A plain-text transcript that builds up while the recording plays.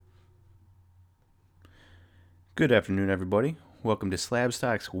Good afternoon, everybody. Welcome to Slab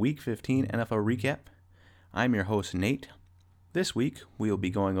Stock's Week 15 NFL Recap. I'm your host, Nate. This week, we'll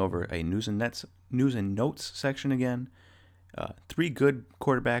be going over a news and notes section again, 3 good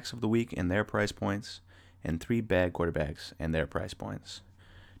quarterbacks of the week and their price points, and 3 bad quarterbacks and their price points.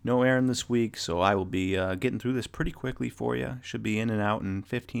 No Aaron this week, so I will be getting through this pretty quickly for you. Should be in and out in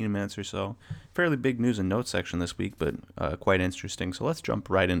 15 minutes or so. Fairly big news and notes section this week, but quite interesting, so let's jump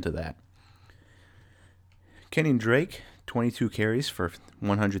right into that. Kenyon Drake, 22 carries for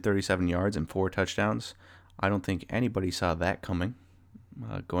 137 yards and 4 touchdowns. I don't think anybody saw that coming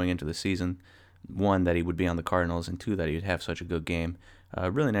going into the season. 1, that he would be on the Cardinals, and 2, that he would have such a good game.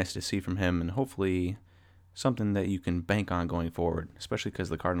 Really nice to see from him, and hopefully something that you can bank on going forward, especially because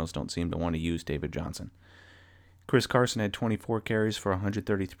the Cardinals don't seem to want to use David Johnson. Chris Carson had 24 carries for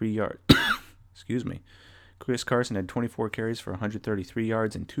 133 yards. Excuse me. Chris Carson had 24 carries for 133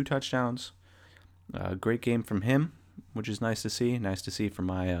 yards and 2 touchdowns. Great game from him, which is nice to see. Nice to see from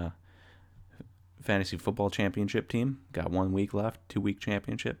my fantasy football championship team. Got 1 week left, 2-week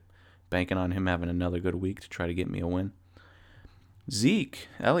championship. Banking on him having another good week to try to get me a win. Zeke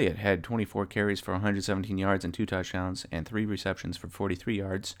Elliott had 24 carries for 117 yards and 2 touchdowns and 3 receptions for 43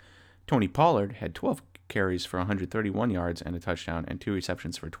 yards. Tony Pollard had 12 carries for 131 yards and a touchdown and 2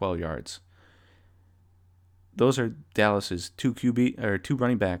 receptions for 12 yards. Those are Dallas's 2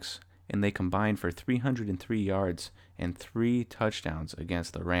 running backs, and they combined for 303 yards and 3 touchdowns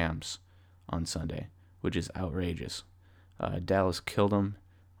against the Rams on Sunday, which is outrageous. Dallas killed them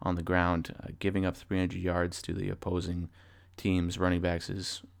on the ground. Giving up 300 yards to the opposing team's running backs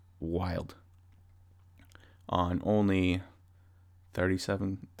is wild. On only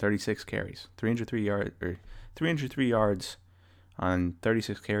 36 carries, 303 yards on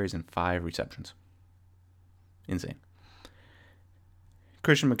 36 carries and 5 receptions. Insane.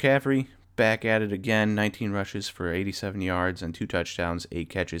 Christian McCaffrey, back at it again, 19 rushes for 87 yards and 2 touchdowns,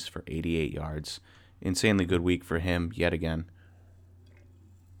 8 catches for 88 yards. Insanely good week for him yet again.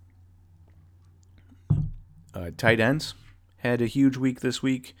 Tight ends had a huge week this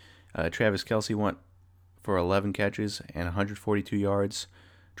week. Travis Kelce went for 11 catches and 142 yards.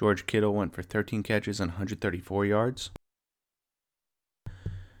 George Kittle went for 13 catches and 134 yards.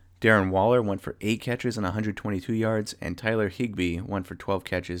 Darren Waller went for 8 catches and 122 yards, and Tyler Higbee went for 12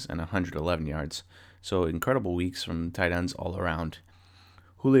 catches and 111 yards. So incredible weeks from tight ends all around.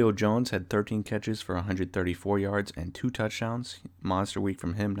 Julio Jones had 13 catches for 134 yards and 2 touchdowns. Monster week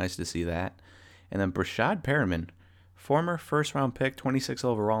from him. Nice to see that. And then Brashad Perriman, former first-round pick, 26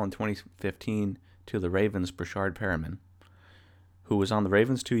 overall in 2015 to the Ravens, Brashad Perriman, who was on the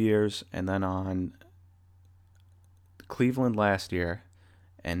Ravens 2 years and then on Cleveland last year,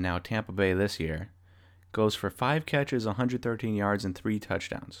 and now Tampa Bay this year, goes for 5 catches, 113 yards, and 3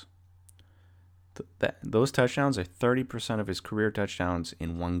 touchdowns. Those touchdowns are 30% of his career touchdowns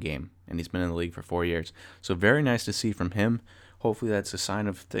in 1 game, and he's been in the league for 4 years. So very nice to see from him. Hopefully that's a sign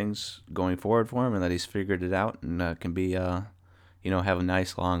of things going forward for him and that he's figured it out and can be, have a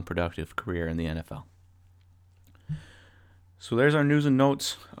nice, long, productive career in the NFL. So there's our news and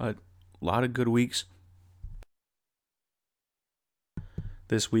notes. A lot of good weeks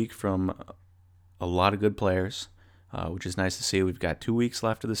this week from a lot of good players, which is nice to see. We've got 2 weeks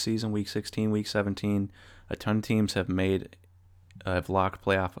left of the season, week 16, week 17. A ton of teams have locked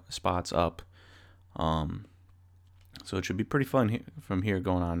playoff spots up. So it should be pretty fun from here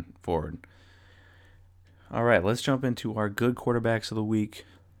going on forward. All right, let's jump into our good quarterbacks of the week,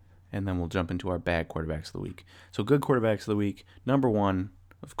 and then we'll jump into our bad quarterbacks of the week. So good quarterbacks of the week. Number 1,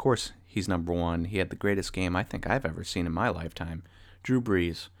 of course, he's number 1. He had the greatest game I think I've ever seen in my lifetime. Drew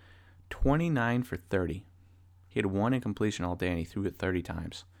Brees, 29 for 30. He had 1 incompletion all day, and he threw it 30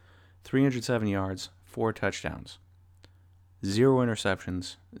 times. 307 yards, 4 touchdowns. 0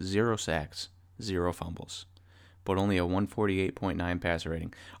 interceptions, 0 sacks, 0 fumbles. But only a 148.9 passer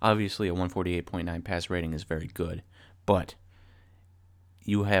rating. Obviously, a 148.9 passer rating is very good. But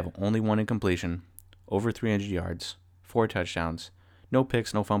you have only 1 incompletion, over 300 yards, 4 touchdowns, no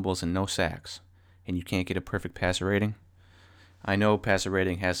picks, no fumbles, and no sacks. And you can't get a perfect passer rating? I know passer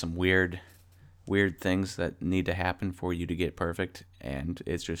rating has some weird things that need to happen for you to get perfect, and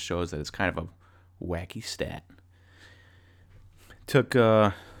it just shows that it's kind of a wacky stat. Took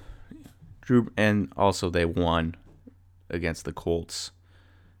Drew, and also they won against the Colts.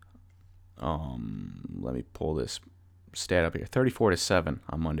 Let me pull this stat up here. 34-7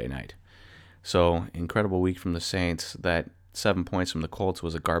 on Monday night. So incredible week from the Saints. That 7 points from the Colts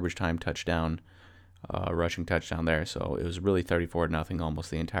was a garbage time touchdown. Rushing touchdown there, so it was really 34-0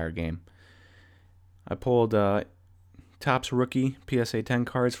 almost the entire game. I pulled Topps rookie PSA 10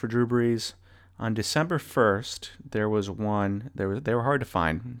 cards for Drew Brees. On December 1st, there was one. They were hard to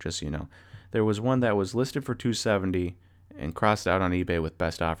find, just so you know. There was one that was listed for $270 and crossed out on eBay with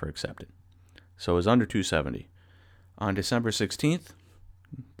best offer accepted. So it was under $270. On December 16th,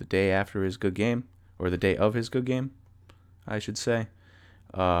 the day after his good game, or the day of his good game, I should say,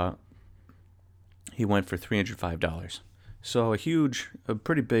 he went for $305. So a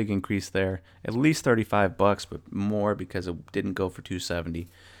pretty big increase there. At least $35, but more because it didn't go for $270.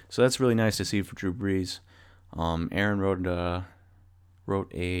 So that's really nice to see for Drew Brees. Aaron wrote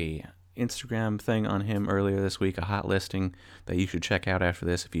a Instagram thing on him earlier this week, a hot listing that you should check out after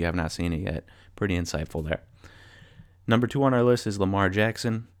this if you have not seen it yet. Pretty insightful there. Number 2 on our list is Lamar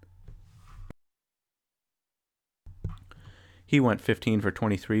Jackson. He went 15 for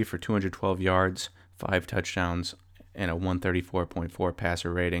 23 for 212 yards, 5 touchdowns, and a 134.4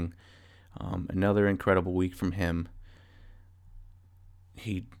 passer rating. Another incredible week from him.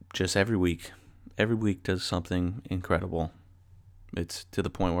 He just every week does something incredible. It's to the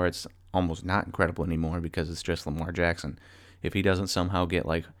point where it's almost not incredible anymore because it's just Lamar Jackson. If he doesn't somehow get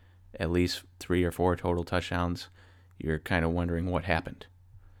like at least 3 or 4 total touchdowns, you're kind of wondering what happened,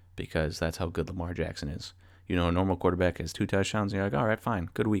 because that's how good Lamar Jackson is. You know, a normal quarterback has 2 touchdowns, and you're like, all right, fine,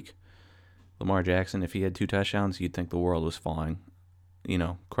 good week. Lamar Jackson, if he had 2 touchdowns, you'd think the world was falling,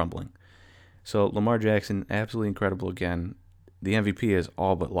 crumbling. So Lamar Jackson, absolutely incredible again. The MVP is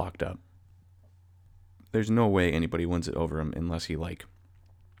all but locked up. There's no way anybody wins it over him unless he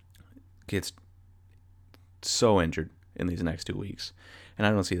gets so injured in these next 2 weeks, and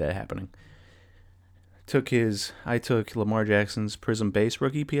I don't see that happening. I took Lamar Jackson's Prism Base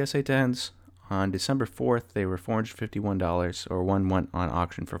rookie PSA 10s. On December 4th, they were $451, or one went on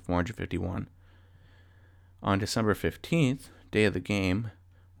auction for $451. On December 15th, day of the game,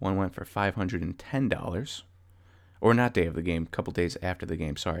 one went for $510. Or not day of the game, a couple days after the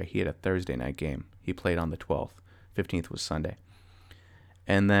game, sorry. He had a Thursday night game. He played on the 12th. 15th was Sunday.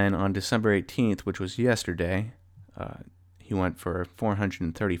 And then on December 18th, which was yesterday, he went for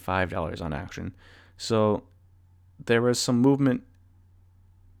 $435 on auction. So there was some movement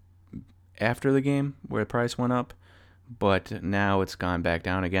after the game where the price went up, but now it's gone back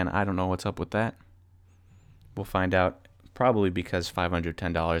down again. I don't know what's up with that. We'll find out, probably because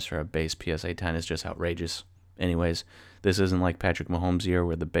 $510 for a base PSA 10 is just outrageous. Anyways, this isn't like Patrick Mahomes' year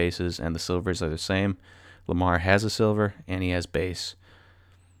where the bases and the silvers are the same. Lamar has a silver and he has base.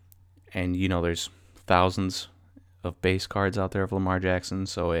 And there's thousands of base cards out there of Lamar Jackson,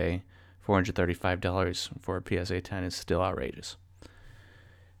 so a $435 for a PSA 10 is still outrageous.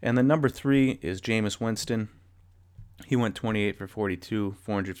 And then number 3 is Jameis Winston. He went 28 for 42,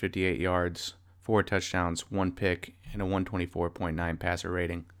 458 yards, 4 touchdowns, 1 pick, and a 124.9 passer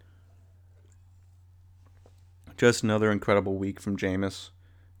rating. Just another incredible week from Jameis.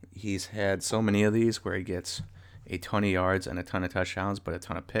 He's had so many of these where he gets a ton of yards and a ton of touchdowns, but a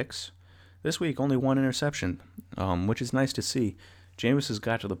ton of picks. This week, only 1 interception, which is nice to see. Jameis has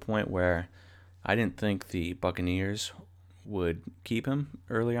got to the point where I didn't think the Buccaneers would keep him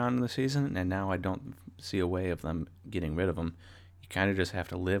early on in the season, and now I don't see a way of them getting rid of him. You kind of just have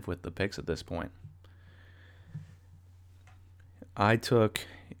to live with the picks at this point. I took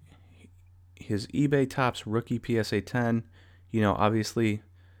his eBay Topps rookie PSA 10. Obviously,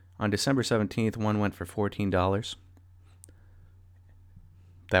 on December 17th, one went for $14.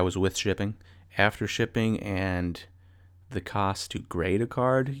 That was with shipping. After shipping and the cost to grade a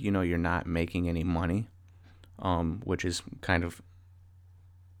card, you're not making any money, which is kind of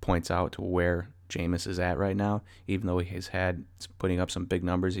points out to where Jameis is at right now. Even though he's putting up some big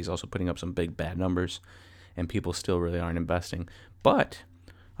numbers, he's also putting up some big bad numbers, and people still really aren't investing. But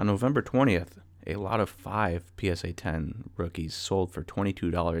on November 20th, a lot of 5 PSA 10 rookies sold for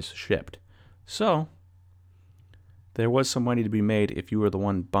 $22 shipped. So there was some money to be made if you were the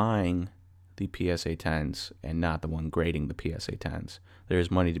one buying the PSA 10s and not the one grading the PSA 10s.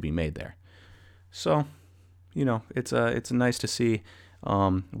 There's money to be made there. So, it's nice to see.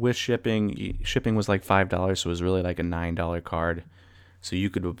 With shipping was like $5, so it was really like a $9 card. So you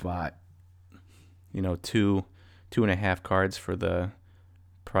could have bought, 2.5 cards for the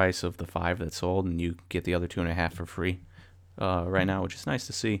price of the 5 that sold, and you get the other 2.5 for free right now, which is nice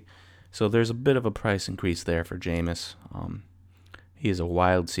to see. So there's a bit of a price increase there for Jameis. He has a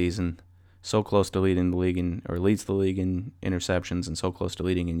wild season, so close to leading the league leads the league in interceptions, and so close to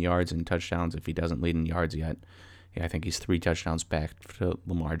leading in yards and touchdowns if he doesn't lead in yards yet. Yeah, I think he's 3 touchdowns back to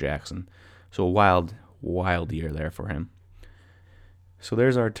Lamar Jackson. So a wild year there for him. So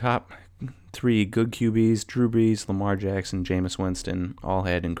there's our top 3 good QBs. Drew Brees, Lamar Jackson, Jameis Winston all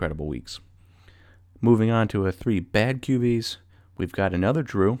had incredible weeks. Moving on to 3 bad QBs, we've got another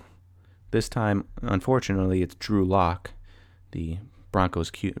Drew, This time, unfortunately, it's Drew Lock, the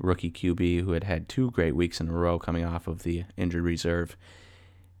Broncos rookie QB who had 2 great weeks in a row coming off of the injured reserve.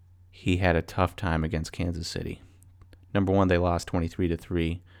 He had a tough time against Kansas City. Number one, they lost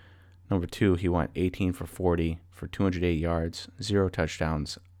 23-3. Number two, he went 18 for 40 for 208 yards, 0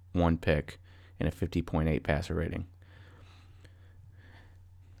 touchdowns, 1 pick, and a 50.8 passer rating.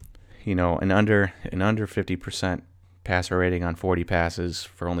 You know, an under 50% passer rating on 40 passes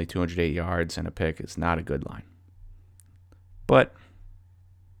for only 208 yards and a pick is not a good line. But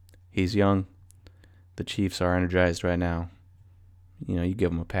he's young. The Chiefs are energized right now. You know, you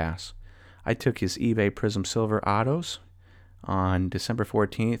give him a pass. I took his eBay Prism Silver Autos on December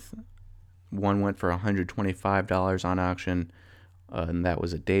 14th. One went for $125 on auction, and that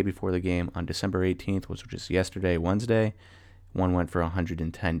was a day before the game. On December 18th, which was just yesterday, Wednesday, one went for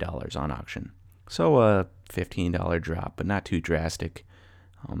 $110 on auction. So a $15 drop, but not too drastic.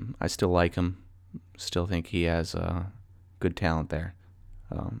 I still like him. Still think he has good talent there.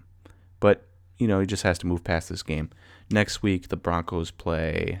 But, you know, he just has to move past this game. Next week, the Broncos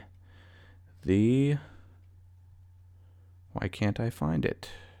play the... Why can't I find it?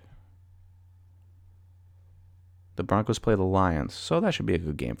 The Broncos play the Lions, so that should be a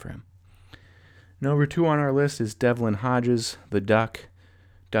good game for him. Number 2 on our list is Devlin Hodges, the Duck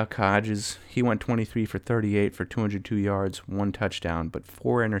Hodges. He went 23 for 38 for 202 yards, 1 touchdown, but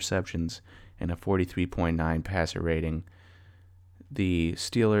 4 interceptions and a 43.9 passer rating. The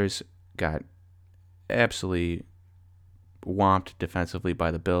Steelers got absolutely whomped defensively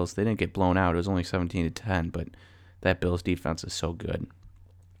by the Bills. They didn't get blown out. It was only 17-10, but that Bills defense is so good.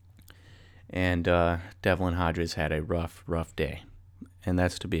 And Devlin Hodges had a rough day, and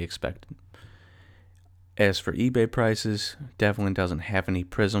that's to be expected. As for eBay prices, Devlin doesn't have any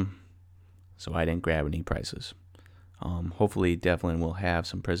Prism, so I didn't grab any prices. Hopefully Devlin will have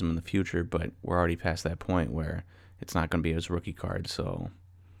some Prism in the future, but we're already past that point where it's not going to be his rookie card, so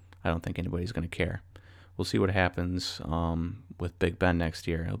I don't think anybody's going to care. We'll see what happens with Big Ben next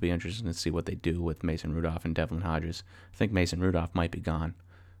year. It'll be interesting to see what they do with Mason Rudolph and Devlin Hodges. I think Mason Rudolph might be gone.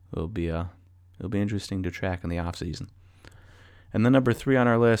 It'll be interesting to track in the offseason. And then number 3 on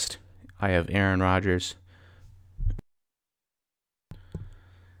our list, I have Aaron Rodgers.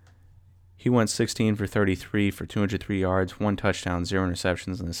 He went 16 for 33 for 203 yards, 1 touchdown, 0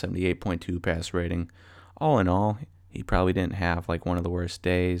 interceptions, and a 78.2 pass rating. All in all, he probably didn't have like one of the worst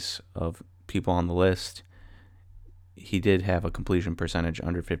days of people on the list. He did have a completion percentage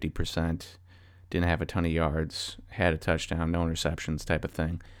under 50%, didn't have a ton of yards, had a touchdown, no interceptions type of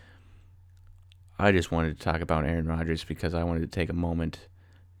thing. I just wanted to talk about Aaron Rodgers because I wanted to take a moment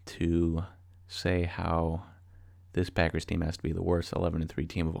to say how this Packers team has to be the worst 11-3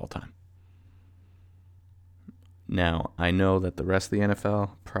 team of all time. Now, I know that the rest of the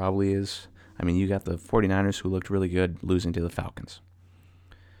NFL probably is. I mean, you got the 49ers who looked really good losing to the Falcons.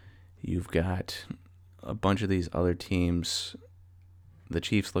 You've got a bunch of these other teams. The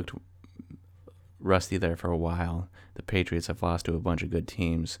Chiefs looked rusty there for a while. The Patriots have lost to a bunch of good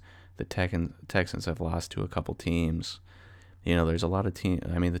teams. The Texans have lost to a couple teams. You know, there's a lot of teams.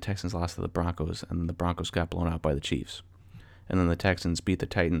 I mean, the Texans lost to the Broncos, and the Broncos got blown out by the Chiefs. And then the Texans beat the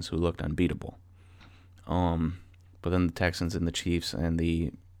Titans, who looked unbeatable. But then the Texans and the Chiefs and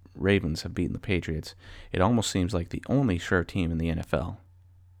the Ravens have beaten the Patriots. It almost seems like the only sure team in the NFL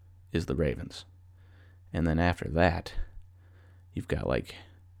is the Ravens. And then after that, you've got like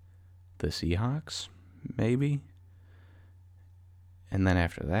the Seahawks, maybe. And then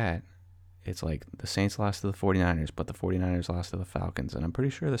after that, it's like the Saints lost to the 49ers, but the 49ers lost to the Falcons. And I'm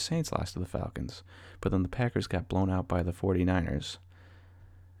pretty sure the Saints lost to the Falcons. But then the Packers got blown out by the 49ers.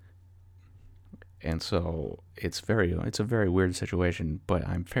 And so it's a very weird situation, but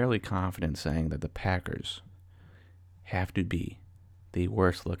I'm fairly confident saying that the Packers have to be the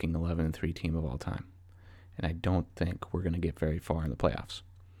worst looking 11-3 team of all time. And I don't think we're going to get very far in the playoffs.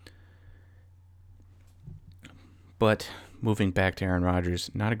 But moving back to Aaron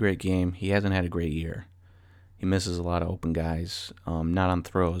Rodgers, not a great game. He hasn't had a great year. He misses a lot of open guys, not on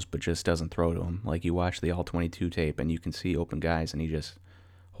throws, but just doesn't throw to them. Like you watch the All-22 tape and you can see open guys and he just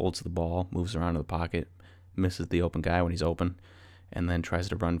holds the ball, moves around in the pocket, misses the open guy when he's open, and then tries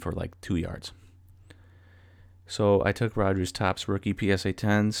to run for like 2 yards. So I took Rodgers' Topps rookie PSA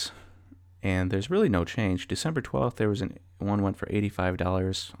 10s, and there's really no change. December 12th, there was one went for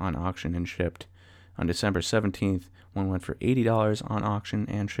 $85 on auction and shipped. On December 17th, one went for $80 on auction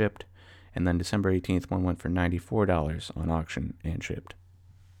and shipped. And then December 18th, one went for $94 on auction and shipped.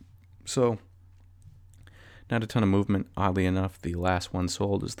 So, not a ton of movement. Oddly enough, the last one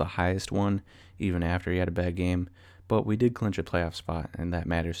sold is the highest one, even after he had a bad game. But we did clinch a playoff spot, and that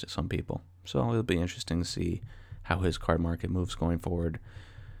matters to some people. So it'll be interesting to see how his card market moves going forward.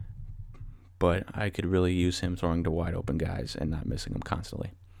 But I could really use him throwing to wide open guys and not missing them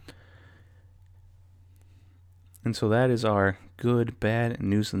constantly. And so that is our good, bad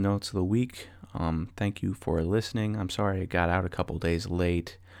news and notes of the week. Thank you for listening. I'm sorry I got out a couple days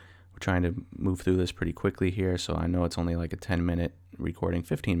late. We're trying to move through this pretty quickly here, so I know it's only like a 10-minute recording,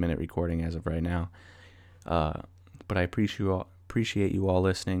 15-minute recording as of right now. But I appreciate you all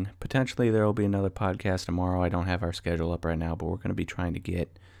listening. Potentially there will be another podcast tomorrow. I don't have our schedule up right now, but we're going to be trying to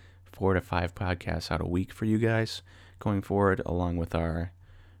get 4 to 5 podcasts out a week for you guys going forward, along with our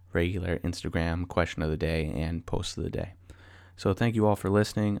regular Instagram question of the day and post of the day. So thank you all for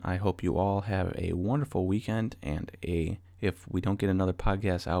listening. I hope you all have a wonderful weekend, and if we don't get another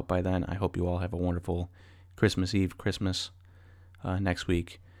podcast out by then, I hope you all have a wonderful Christmas Eve, Christmas next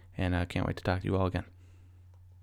week, and I can't wait to talk to you all again.